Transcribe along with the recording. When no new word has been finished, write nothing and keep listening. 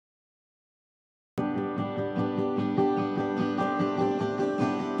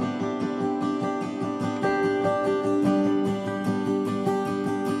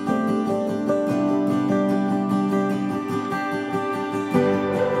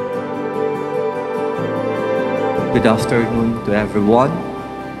Good afternoon to everyone.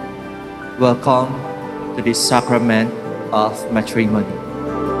 Welcome to this sacrament of matrimony.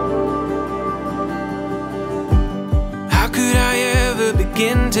 How could I ever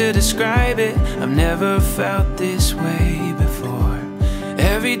begin to describe it? I've never felt this way before.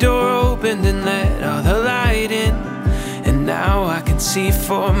 Every door opened and let all the light in, and now I can see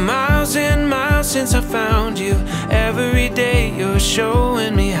for miles and miles since I found you. Every day you're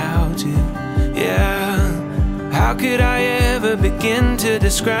showing me how to, yeah. How could I ever begin to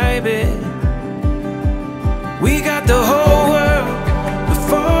describe it? We got the whole world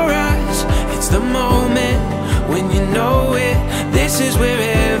before us. It's the moment when you know it. This is where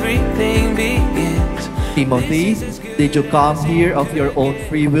everything begins. Timothy, did you come here of your own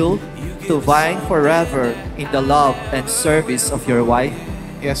free will to vine forever in the love and service of your wife?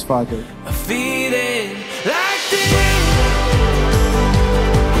 Yes, Father. A feeling like this.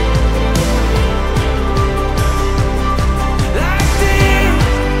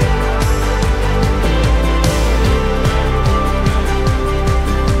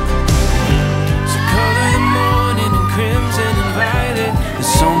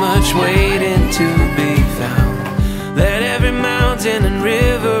 Waiting to be found. Let every mountain and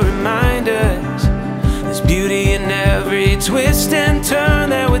river remind us there's beauty in every twist and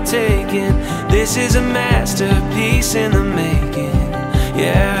turn that we're taking. This is a masterpiece in the making,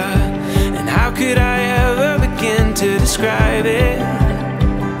 yeah. And how could I ever begin to describe it?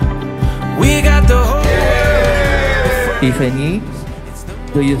 We got the whole world. Tiffany,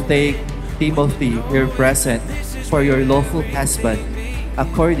 do you take Timothy here present for your lawful husband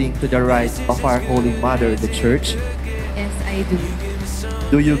according to the rites of our Holy Mother, the Church? Yes, I do.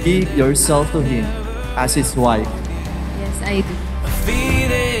 Do you give yourself to him as his wife? Yes, I do. A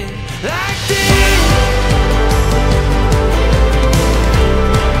feeling like this.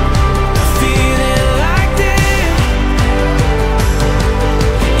 A feeling like this.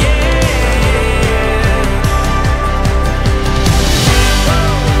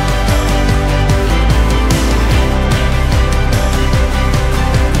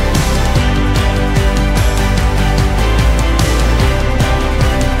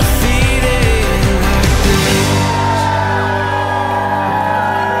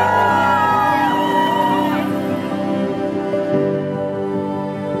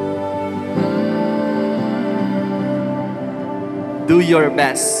 Do your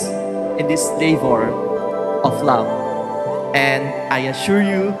best in this labor of love, and I assure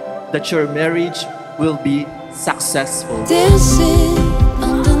you that your marriage will be successful. Dancing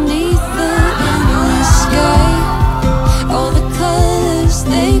underneath the endless sky, all the colors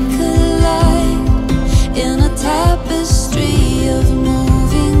they collide in a tapestry of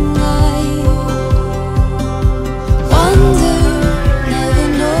moving light. Wonder, never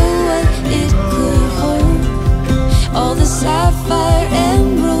know what it could hold. All the sapphire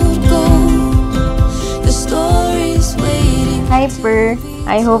emerald gold, the stories waiting. Hi, Per.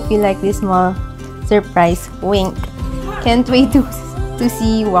 I hope you like this small surprise. Wink. Can't wait to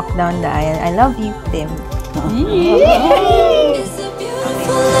see you walk down the aisle. I love you, Tim. It's a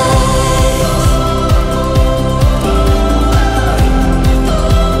beautiful life.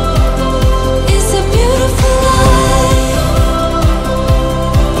 It's a beautiful life.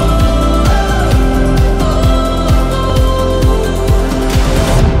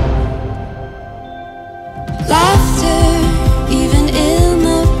 Laughter, even in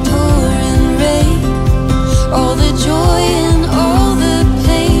the pouring rain. All the joy and all the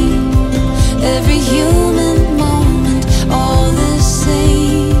pain. Every human moment, all the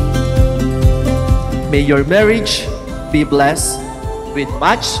same. May your marriage be blessed with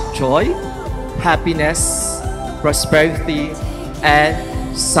much joy, happiness, prosperity, and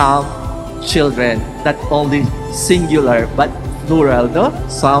some children. Not only singular, but plural, no?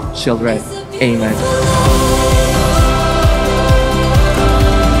 Some children. Amen.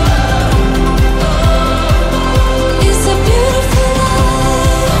 It's a beautiful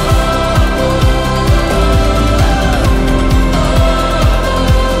life.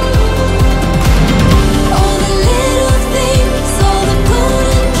 All the little things, all the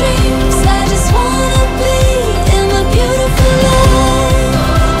golden dreams. I just wanna be in a beautiful life.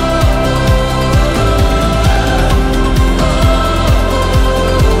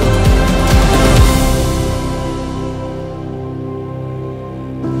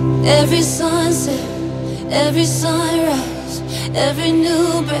 Every sunset, every sunrise, every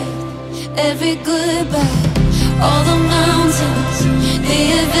new breath, every goodbye. All the mountains, the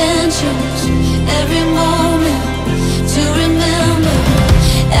adventures, every moment to remember.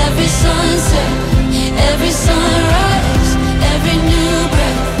 Every sunset, every sunrise, every new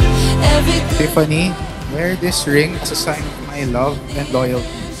breath, every goodbye. Tiffany, Wear this ring as a sign of my love and loyalty.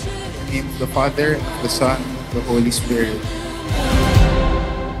 In the name of the Father, of the Son, of the Holy Spirit.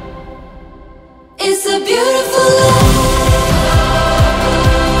 It's a beautiful love.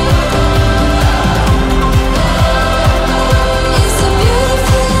 It's a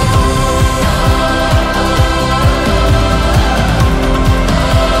beautiful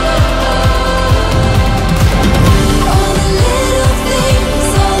all the little things,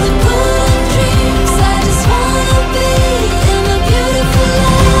 all the good dreams. I just wanna be in a beautiful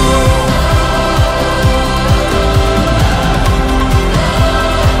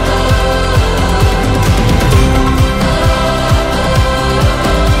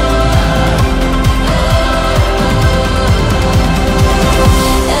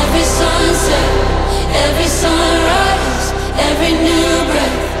every sunset, every sunrise, every new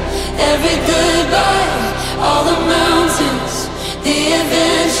breath, every goodbye, all the mountains, the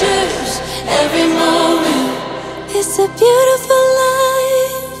adventures, every moment. It's a beautiful